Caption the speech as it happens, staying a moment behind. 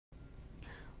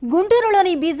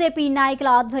గుంటూరులోని బీజేపీ నాయకుల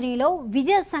ఆధ్వర్యంలో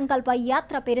విజయ సంకల్ప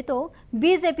యాత్ర పేరుతో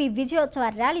బీజేపీ విజయోత్సవ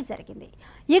ర్యాలీ జరిగింది.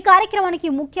 ఈ కార్యక్రమానికి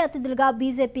ముఖ్య అతిథులుగా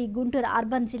బీజేపీ గుంటూరు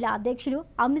అర్బన్ జిల్లా అధ్యక్షులు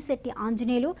అమ్మిశెట్టి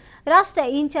ఆంజనేయులు, రాష్ట్ర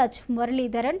ఇన్ఛార్జ్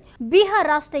మురళీధరన్,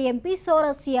 బీహార్ రాష్ట్ర ఎంపీ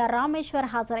సోరసియా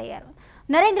రామేశ్వర్ హాజరయ్యారు.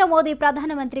 నరేంద్ర మోదీ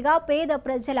ప్రధానమంత్రిగా పేద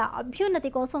ప్రజల అభ్యున్నతి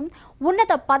కోసం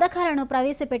ఉన్నత పథకాలను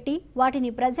ప్రవేశపెట్టి వాటిని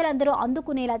ప్రజలందరూ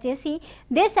అందుకునేలా చేసి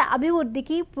దేశ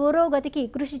అభివృద్ధికి పురోగతికి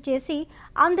కృషి చేసి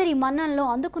అందరి మన్ననలు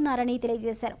అందుకున్నారని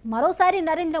తెలియజేశారు. మరోసారి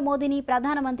నరేంద్ర మోదీని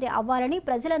ప్రధానమంత్రి అవ్వాలని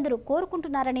ప్రజలందరూ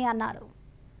కోరుకుంటున్నారని అన్నారు.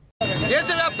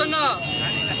 దేశవ్యాప్తంగా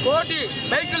కోటి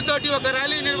బైకులతోటి ఒక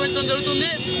ర్యాలీ నిర్వహించడం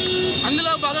జరుగుతుంది.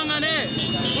 అందులో భాగంగానే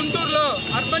గుంటూరులో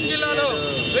అర్బన్ జిల్లాలో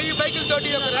 1000 బైకులతోటి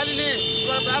ఒక ర్యాలీని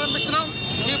ప్రారంభిస్తున్నాం.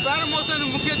 ఈ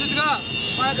ప్రారంభోత్సవానికి ముఖ్య అతిథిగా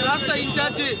మా రాష్ట్ర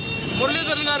ఇన్ఛార్జి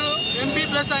మురళీధరన్ గారు, ఎంపీ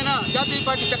ప్లస్ ఆయన జాతీయ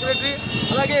పార్టీ సెక్రటరీ,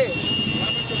 అలాగే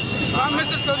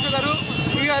రామేశ్వర్ గారు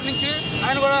బీహార్ నుంచి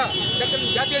ఆయన కూడా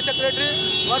జాతీయ సెక్రటరీ,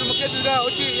 వారు ముఖ్య అతిథిగా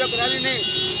వచ్చి ఈ యొక్క ర్యాలీని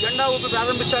జెండా ఊపి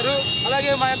ప్రారంభిస్తారు.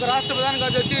 అలాగే మా యొక్క రాష్ట్ర ప్రధాన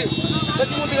కార్యదర్శి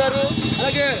సత్యమూర్తి గారు,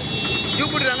 అలాగే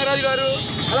జూపూడి రంగరాజు గారు,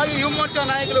 అలాగే యువమోర్చా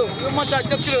నాయకులు, యువమోర్చా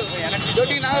అధ్యక్షులు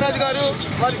జోటి నాగరాజు గారు,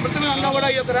 వారి ప్రతినిధులందరూ కూడా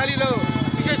ఈ యొక్క ర్యాలీలో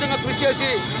విశేషంగా కృషి చేసి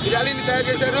ఈ ర్యాలీని తయారు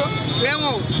చేశారు. మేము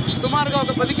సుమారుగా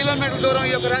ఒక 10 కిలోమీటర్ల దూరం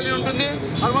ఈ యొక్క ర్యాలీ ఉంటుంది.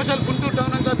 ఆల్మోస్ట్ గుంటూరు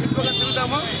టౌన్ అంతా చుట్టుపక్కల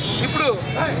తిరుగుతాము. ఇప్పుడు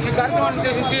ఈ కార్యక్రమాన్ని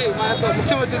ఉద్దేశించి మా యొక్క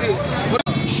ముఖ్య అతిథి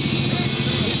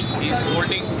is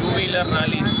holding two-wheeler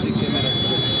rallies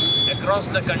across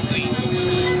the country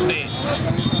today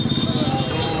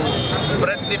to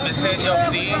spread the message of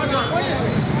the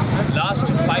last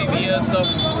 5 years of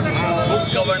good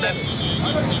governance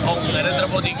of Narendra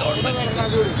Modi government.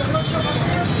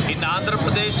 In Andhra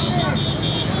Pradesh,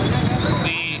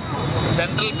 the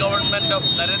central government of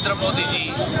Narendra Modi ji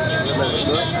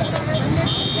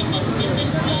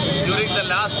during the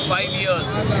last 5 years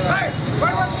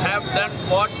have done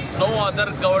what no other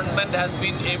government has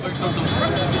been able to do.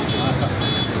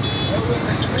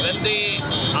 When the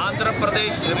Andhra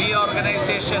Pradesh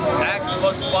Reorganization Act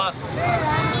was passed,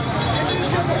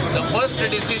 the first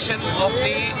decision of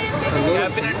the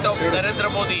cabinet of Narendra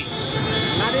Modi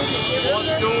was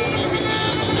to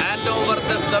hand over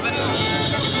the 7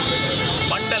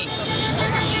 mandals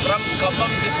from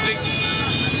Khammam district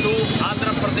to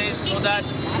Andhra Pradesh so that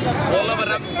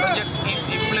Polavaram project is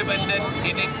implemented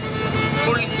in its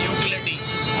full utility.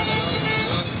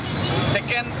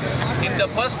 Second, in the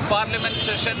first parliament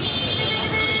session,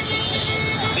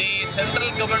 the central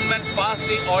government passed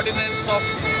the ordinance of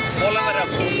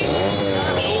Polavaram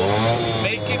to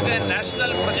make it a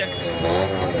national project,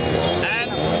 and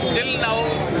till now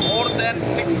more than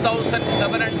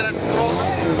 6,700 crores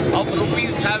of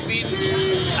rupees have been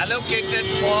allocated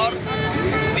for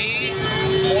the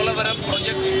Polavaram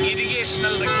project's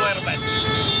irrigational requirements.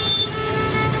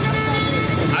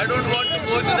 I don't want to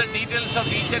go into the details of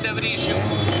each and every issue.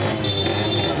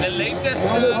 The latest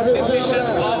decision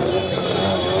of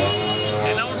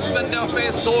announcement of a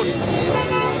zone,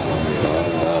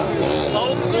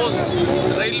 South Coast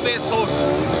Railway Zone,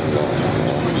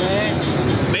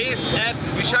 based at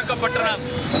Visakhapatnam,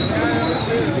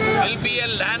 will be a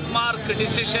landmark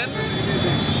decision,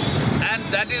 and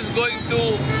that is going to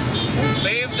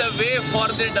pave the way for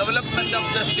the development of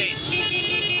the state.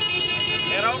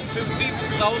 Around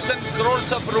 50,000 crores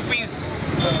of rupees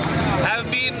have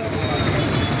been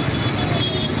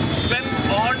spent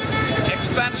on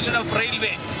expansion of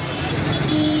railways.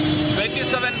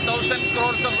 27,000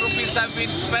 crores of rupees have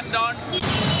been spent on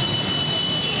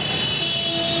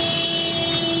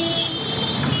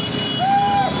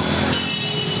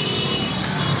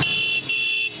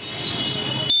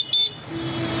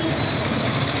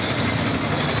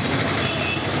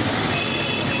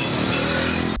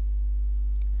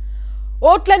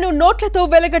ఓట్లను నోట్లతో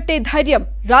వెలగట్టే ధైర్యం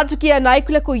రాజకీయ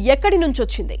నాయకులకు ఎక్కడి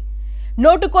నుంచొచ్చింది?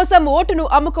 Note కోసం ఓటును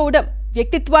అమ్ముకోవడం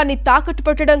వ్యక్తిత్వాన్ని తాకట్టు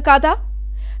పెట్టడం కాదా?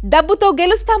 డబ్బుతో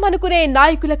గెలుస్తామనుకునే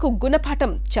నాయకులకు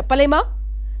గుణపాఠం చెప్పలేమా?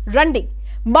 రండి,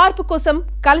 మార్పు కోసం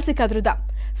కలిసి కదురుదాం.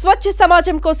 స్వచ్ఛ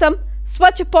సమాజం కోసం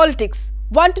స్వచ్ఛ పాలిటిక్స్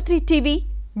 1-3 టీవీ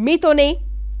మీతోనే,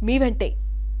 మీ వెంటే.